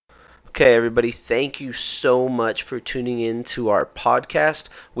Okay, everybody, thank you so much for tuning in to our podcast.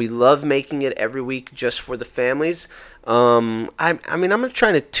 We love making it every week just for the families. I'm not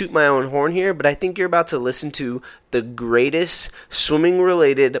trying to toot my own horn here, but I think you're about to listen to the greatest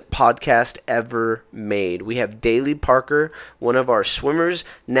swimming-related podcast ever made. We have Dailey Parker, one of our swimmers,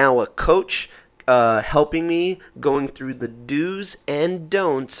 now a coach, helping me going through the do's and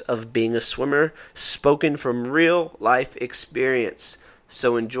don'ts of being a swimmer, spoken from real life experience.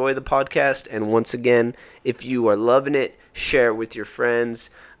 So enjoy the podcast, and once again, if you are loving it, share it with your friends,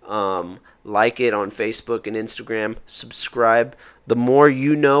 like it on Facebook and Instagram, subscribe. The more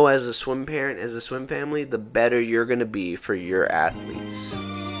you know as a swim parent, as a swim family, the better you're going to be for your athletes.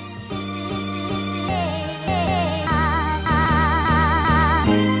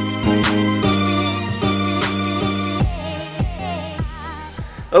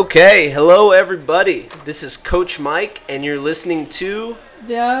 Okay, hello everybody. This is Coach Mike, and you're listening to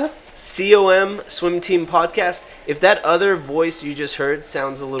the COM Swim Team Podcast. If that other voice you just heard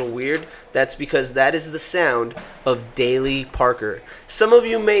sounds a little weird, that's because that is the sound of Dailey Parker. Some of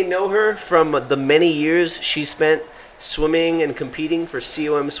you may know her from the many years she spent swimming and competing for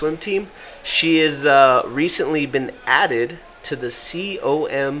COM Swim Team. She has recently been added to the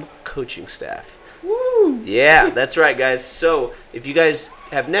COM coaching staff. Woo! Yeah, that's right, guys. So, if you guys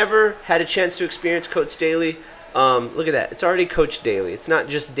have never had a chance to experience Coach Dailey, look at that. It's already Coach Dailey. It's not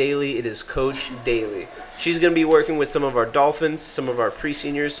just Dailey, it is Coach Dailey. She's going to be working with some of our Dolphins, some of our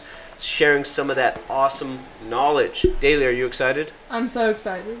pre-seniors, sharing some of that awesome knowledge. Dailey, are you excited? I'm so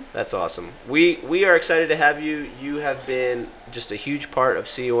excited. That's awesome. We are excited to have you. You have been just a huge part of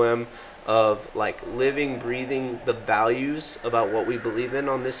COM, of like living, breathing the values about what we believe in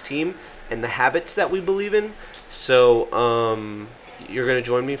on this team and the habits that we believe in. So you're going to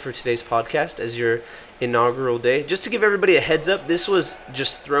join me for today's podcast as your inaugural day. Just to give everybody a heads up, this was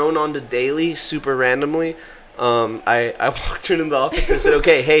just thrown onto Dailey super randomly. I walked her into the office and said,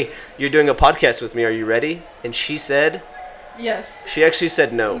 okay, hey, you're doing a podcast with me. Are you ready? And she said yes. She actually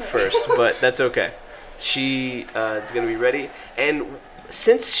said no first, but that's okay. She is going to be ready. And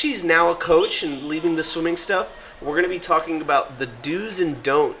since she's now a coach and leaving the swimming stuff, we're going to be talking about the do's and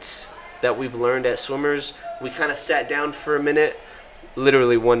don'ts that we've learned as swimmers. We kind of sat down for a minute,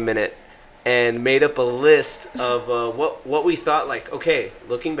 literally 1 minute, and made up a list of what we thought, like, okay,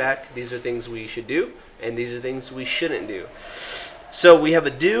 looking back, these are things we should do, and these are things we shouldn't do. So we have a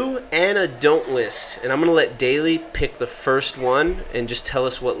do and a don't list, and I'm going to let Dailey pick the first one and just tell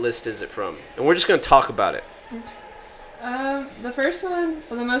us what list is it from. And we're just going to talk about it. The first one,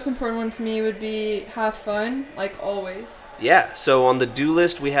 or the most important one to me, would be have fun, like always. Yeah, so on the do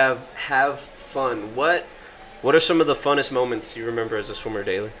list, we have fun. What are some of the funnest moments you remember as a swimmer,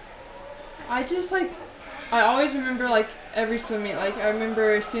 Dailey? I always remember, like, every swim meet. Like, I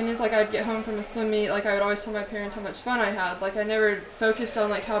remember as soon as, like, I'd get home from a swim meet, like, I would always tell my parents how much fun I had. Like, I never focused on,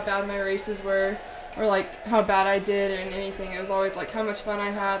 like, how bad my races were or, like, how bad I did or anything. It was always, like, how much fun I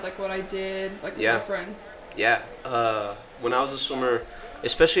had, like, what I did, like, with my friends. Yeah. When I was a swimmer,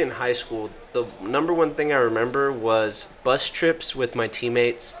 especially in high school, the number one thing I remember was bus trips with my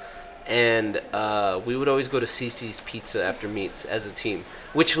teammates, and we would always go to Cece's Pizza after meets as a team.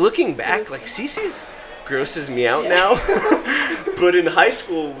 Which, looking back, like, Cece's grosses me out now. But in high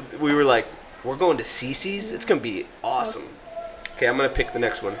school, we were like, we're going to Cece's? It's going to be awesome. Okay, I'm going to pick the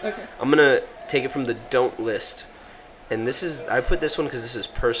next one. Okay. I'm going to take it from the don't list. And I put this one because this is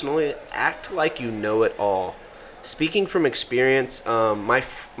personally, act like you know it all. Speaking from experience, my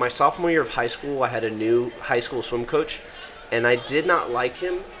sophomore year of high school, I had a new high school swim coach, and I did not like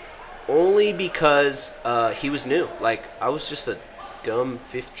him only because he was new. Like, I was just a dumb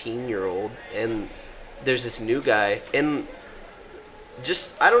 15-year-old, and there's this new guy, and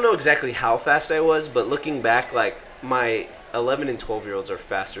just, I don't know exactly how fast I was, but looking back, like, my 11 and 12-year-olds are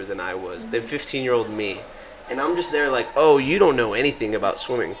faster than I was, than 15-year-old me. And I'm just there like, oh, you don't know anything about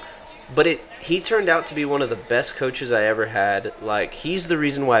swimming. But he turned out to be one of the best coaches I ever had. Like, he's the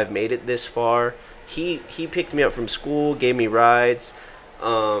reason why I've made it this far. He picked me up from school, gave me rides.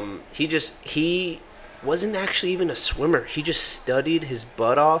 He wasn't actually even a swimmer. He just studied his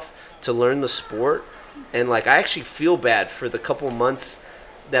butt off to learn the sport. And, like, I actually feel bad for the couple months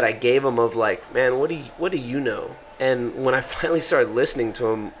that I gave him of, like, man, what do you know? And when I finally started listening to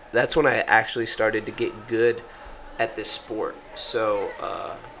him, that's when I actually started to get good at this sport. So,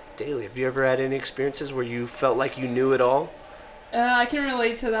 Dailey, have you ever had any experiences where you felt like you knew it all? I can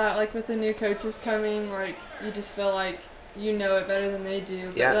relate to that, like, with the new coaches coming, like, you just feel like you know it better than they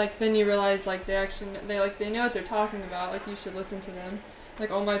do. But, like, then you realize, like, they know what they're talking about. Like, you should listen to them.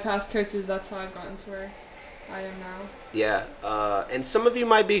 Like, all my past coaches, that's how I've gotten to where I am now. Yeah, and some of you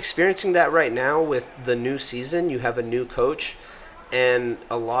might be experiencing that right now with the new season. You have a new coach, and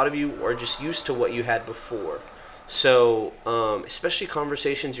a lot of you are just used to what you had before. So, especially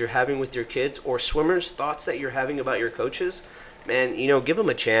conversations you're having with your kids or swimmers, thoughts that you're having about your coaches, man, give them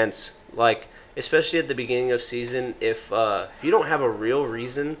a chance. Like, especially at the beginning of season, if you don't have a real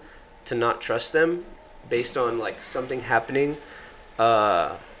reason to not trust them based on like something happening,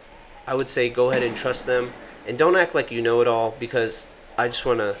 I would say go ahead and trust them. And don't act like you know it all, because I just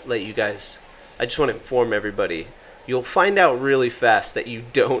want to inform everybody. You'll find out really fast that you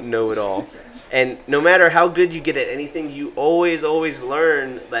don't know it all. And no matter how good you get at anything, you always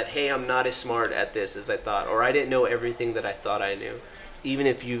learn that, hey, I'm not as smart at this as I thought, or I didn't know everything that I thought I knew. Even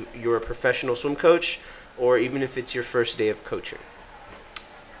if you're a professional swim coach, or even if it's your first day of coaching.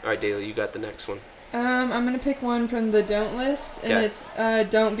 All right, Dailey, you got the next one. I'm going to pick one from the don't list, and it's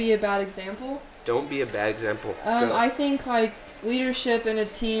don't be a bad example. Don't be a bad example. I think, like, leadership in a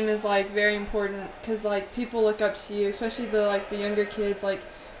team is, like, very important because, like, people look up to you, especially the younger kids, like,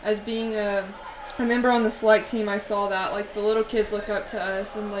 as being a member on the select team. I saw that, like, the little kids look up to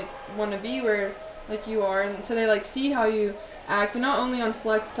us and, like, want to be where, like, you are, and so they, like, see how you act, and not only on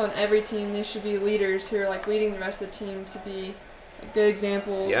select, it's on every team. There should be leaders who are, like, leading the rest of the team to be good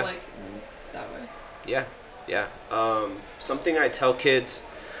examples, like, that way. Yeah. Something I tell kids,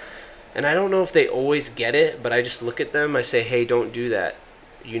 and I don't know if they always get it, but I just look at them, I say, hey, don't do that.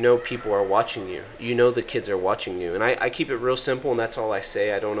 People are watching you. The kids are watching you. And I keep it real simple, and that's all I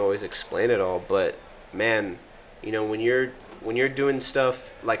say. I don't always explain it all. But, man, when you're doing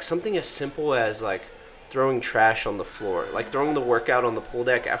stuff, like something as simple as, like, throwing trash on the floor, like throwing the workout on the pool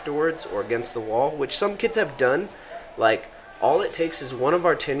deck afterwards or against the wall, which some kids have done, like, all it takes is one of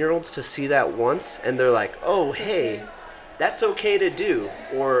our 10-year-olds to see that once, and they're like, oh, hey, that's okay to do.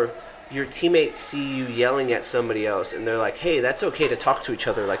 Or your teammates see you yelling at somebody else, and they're like, hey, that's okay to talk to each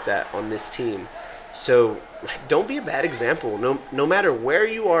other like that on this team. So, like, don't be a bad example. No matter where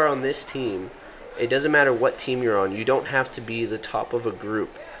you are on this team, it doesn't matter what team you're on. You don't have to be the top of a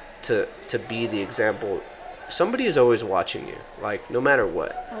group to be the example. Somebody is always watching you, like, no matter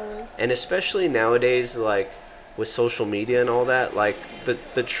what. Always. And especially nowadays, like, with social media and all that, like,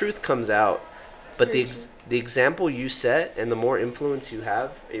 the truth comes out. But the example you set and the more influence you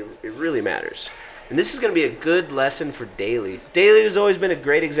have, it really matters. And this is going to be a good lesson for Dailey. Dailey has always been a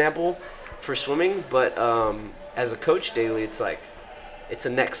great example for swimming, but as a coach, Dailey, it's like, it's a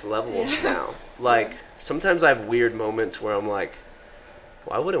next level now. Like, sometimes I have weird moments where I'm like,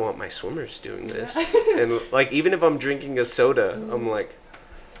 well, I wouldn't want my swimmers doing this. And, like, even if I'm drinking a soda, I'm like,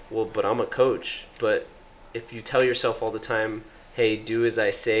 well, but I'm a coach. But if you tell yourself all the time, hey, do as I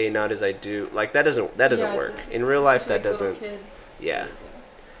say, not as I do, like, that doesn't work. In real life, that doesn't. Yeah.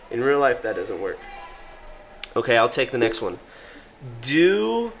 In real life, that doesn't work. Okay, I'll take the next one.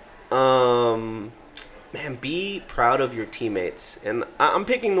 Be proud of your teammates. And I'm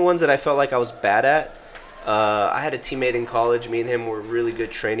picking the ones that I felt like I was bad at. I had a teammate in college. Me and him were really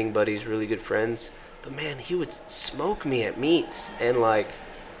good training buddies, really good friends. But, man, he would smoke me at meets. And, like,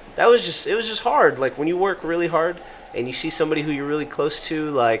 it was just hard. Like, when you work really hard and you see somebody who you're really close to,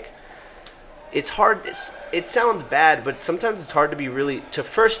 like, it's hard. It sounds bad, but sometimes it's hard to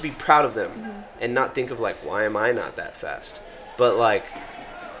first be proud of them and not think of, like, why am I not that fast? But, like,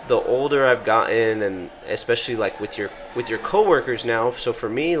 the older I've gotten, and especially, like, with your coworkers now, so for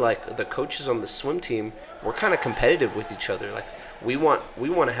me, like, the coaches on the swim team, we're kind of competitive with each other. Like, we want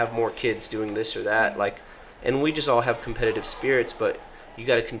to have more kids doing this or that, like, and we just all have competitive spirits, but you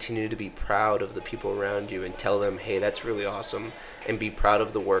got to continue to be proud of the people around you and tell them, hey, that's really awesome, and be proud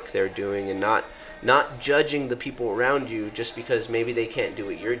of the work they're doing, and not judging the people around you just because maybe they can't do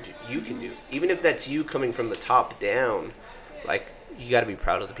what you can do. Even if that's you coming from the top down, like, you got to be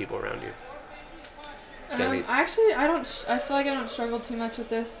proud of the people around you. I feel like I don't struggle too much with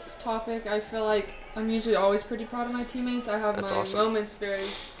this topic. I feel like I'm usually always pretty proud of my teammates. I have my moments, very,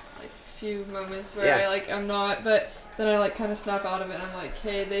 like, few moments where I'm not, but then I, like, kind of snap out of it and I'm like,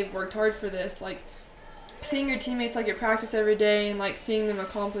 hey, they've worked hard for this. Like, seeing your teammates, like, at practice every day and, like, seeing them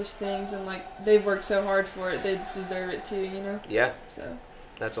accomplish things and, like, they've worked so hard for it, they deserve it too, you know? Yeah. So.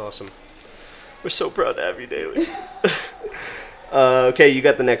 That's awesome. We're so proud to have you, Dailey. Okay, you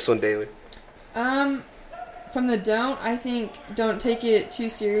got the next one, Dailey. From the I think don't take it too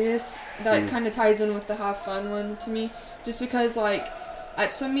serious. That kind of ties in with the have fun one to me. Just because, like, at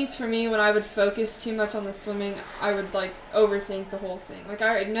swim meets for me, when I would focus too much on the swimming, I would, like, overthink the whole thing. Like,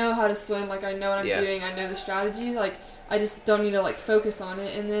 I know how to swim. Like, I know what I'm doing. I know the strategy. Like, I just don't need to, like, focus on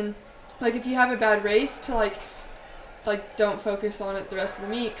it. And then, like, if you have a bad race, to, like, like don't focus on it the rest of the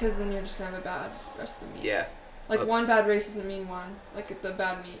meet, because then you're just gonna have a bad rest of the meet. Yeah. Like one bad race doesn't mean one. Like the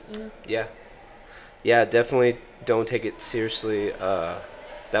bad meet, you know. Yeah. Yeah, definitely don't take it seriously.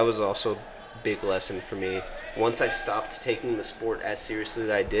 That was also a big lesson for me. Once I stopped taking the sport as seriously as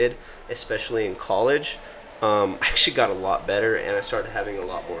I did, especially in college, I actually got a lot better, and I started having a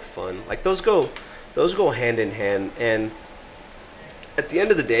lot more fun. Like those go hand in hand. And at the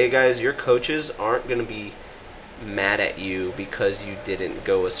end of the day, guys, your coaches aren't gonna be mad at you because you didn't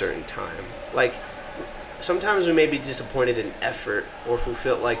go a certain time. Like sometimes we may be disappointed in effort, or if we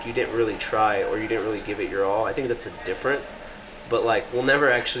felt like you didn't really try or you didn't really give it your all. I think that's a different. But like we'll never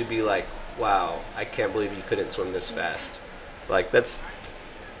actually be like, wow, I can't believe you couldn't swim this fast. Like that's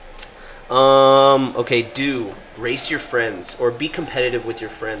okay, race your friends or be competitive with your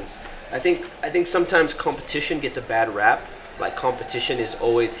friends. I think sometimes competition gets a bad rap. Like competition is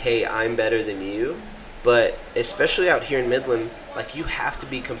always, hey, I'm better than you. But especially out here in Midland, like you have to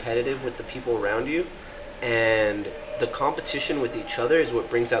be competitive with the people around you, and the competition with each other is what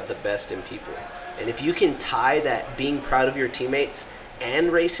brings out the best in people. And if you can tie that being proud of your teammates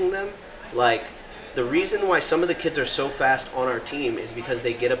and racing them, like the reason why some of the kids are so fast on our team is because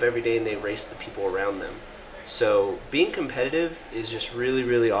they get up every day and they race the people around them. So being competitive is just really,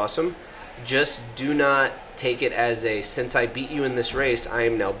 really awesome. Just do not take it as a, since I beat you in this race, I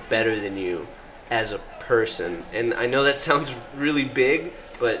am now better than you as a person. And I know that sounds really big,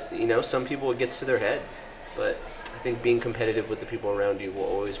 but you know, some people it gets to their head. But I think being competitive with the people around you will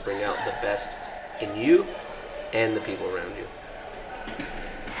always bring out the best in you and the people around you.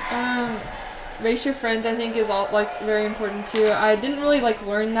 Race your friends, I think, is all like very important too. I didn't really like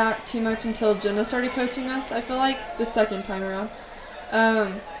learn that too much until Jenna started coaching us. I feel like the second time around,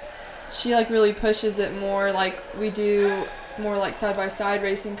 she like really pushes it more. Like we do more like side by side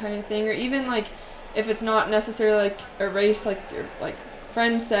racing kind of thing, or even like if it's not necessarily like a race like your like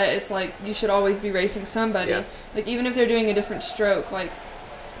friend set, it's like you should always be racing somebody. Yeah. Like even if they're doing a different stroke, like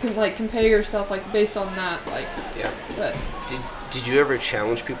compare yourself like based on that. Like yeah. But Did you ever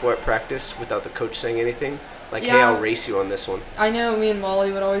challenge people at practice without the coach saying anything? Like, yeah, hey, I'll race you on this one. I know me and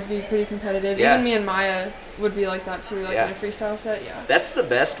Molly would always be pretty competitive. Yeah. Even me and Maya would be like that too, like Yeah. in a freestyle set, yeah. That's the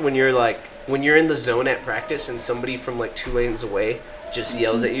best when you're in the zone at practice and somebody from like 2 lanes away just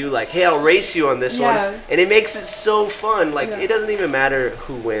yells at you like, hey, I'll race you on this Yeah. one. And it makes it so fun. Like, Yeah. it doesn't even matter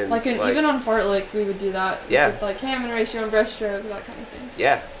who wins. Like even on fartlek, we would do that. Yeah. We'd like, hey, I'm going to race you on breaststroke, that kind of thing.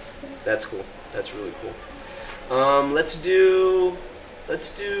 Yeah. So. That's cool. That's really cool. Let's do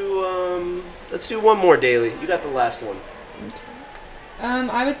one more, Dailey. You got the last one. Okay.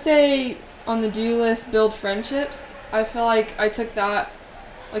 I would say on the do list, build friendships. I feel like I took that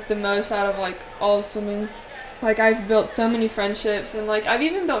like the most out of like all of swimming. Like I've built so many friendships, and like I've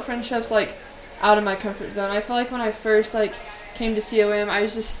even built friendships like out of my comfort zone. I feel like when I first like came to COM, I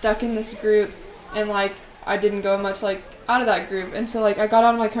was just stuck in this group, and like I didn't go much like out of that group until like I got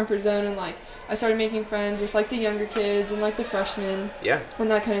out of my comfort zone, and like I started making friends with like the younger kids and like the freshmen. Yeah. And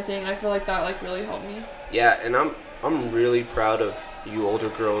that kind of thing, and I feel like that like really helped me. Yeah, and I'm really proud of you older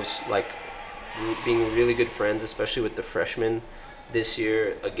girls, like being really good friends, especially with the freshmen this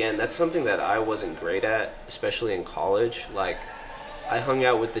year. Again, that's something that I wasn't great at, especially in college. Like I hung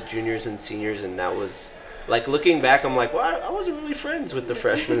out with the juniors and seniors, and that was like, looking back, I'm like, well, I wasn't really friends with the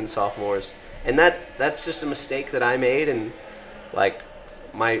freshmen and sophomores. And that's just a mistake that I made. And like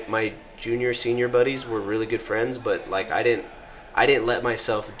my junior senior buddies were really good friends, but like I didn't let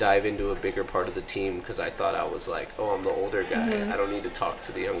myself dive into a bigger part of the team because I thought I was like, oh, I'm the older guy. Mm-hmm. I don't need to talk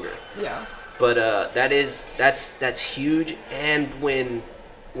to the younger. Yeah. But that's huge. And when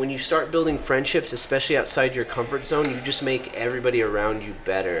you start building friendships, especially outside your comfort zone, you just make everybody around you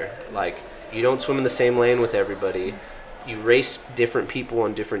better. Like you don't swim in the same lane with everybody. You race different people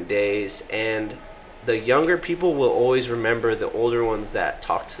on different days, and the younger people will always remember the older ones that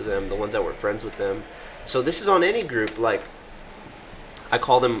talked to them, the ones that were friends with them. So this is on any group. Like I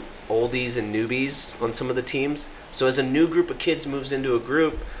call them oldies and newbies on some of the teams. So as a new group of kids moves into a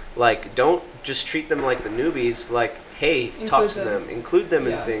group, like don't just treat them like the newbies. Like, hey, talk to them, include them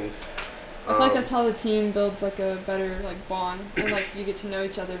in things. I feel like that's how the team builds like a better like bond, and like you get to know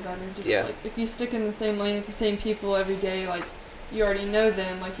each other better. Just like if you stick in the same lane with the same people every day, like you already know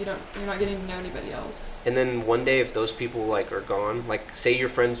them. Like you're not getting to know anybody else. And then one day, if those people like are gone, like say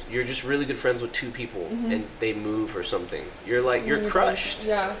you're just really good friends with 2 people, and they move or something, you're like you're crushed.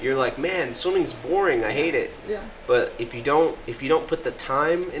 Yeah. You're like, man, swimming's boring. I hate it. Yeah. But if you don't put the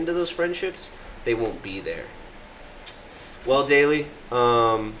time into those friendships, they won't be there. Well, Dailey,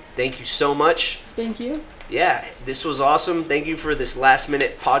 thank you so much. Thank you. yeah, this was awesome. Thank you for this last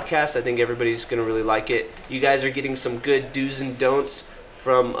minute podcast. I think everybody's going to really like it. You guys are getting some good do's and don'ts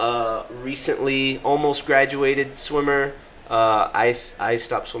from recently almost graduated swimmer. I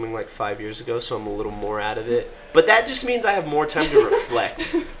stopped swimming like 5 years ago, so I'm a little more out of it. But that just means I have more time to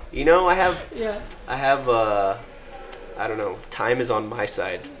reflect. You know, I have, I don't know, time is on my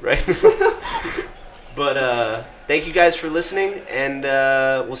side, right? But thank you guys for listening, and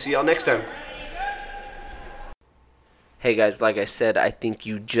we'll see y'all next time. Hey guys, like I said, I think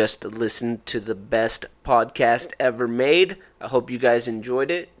you just listened to the best podcast ever made. I hope you guys enjoyed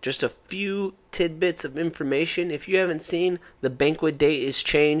it. Just a few tidbits of information. If you haven't seen, the banquet date is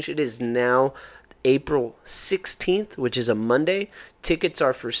changed. It is now April 16th, which is a Monday. Tickets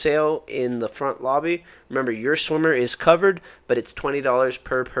are for sale in the front lobby. Remember, your swimmer is covered, but it's $20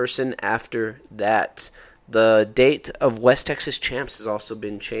 per person after that. The date of West Texas Champs has also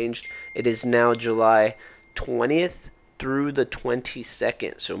been changed. It is now July 20th through the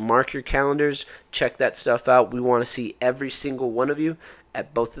 22nd. So mark your calendars, check that stuff out. We want to see every single one of you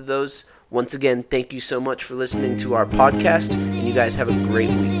at both of those. Once again, thank you so much for listening to our podcast, and you guys have a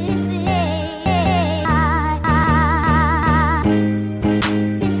great week.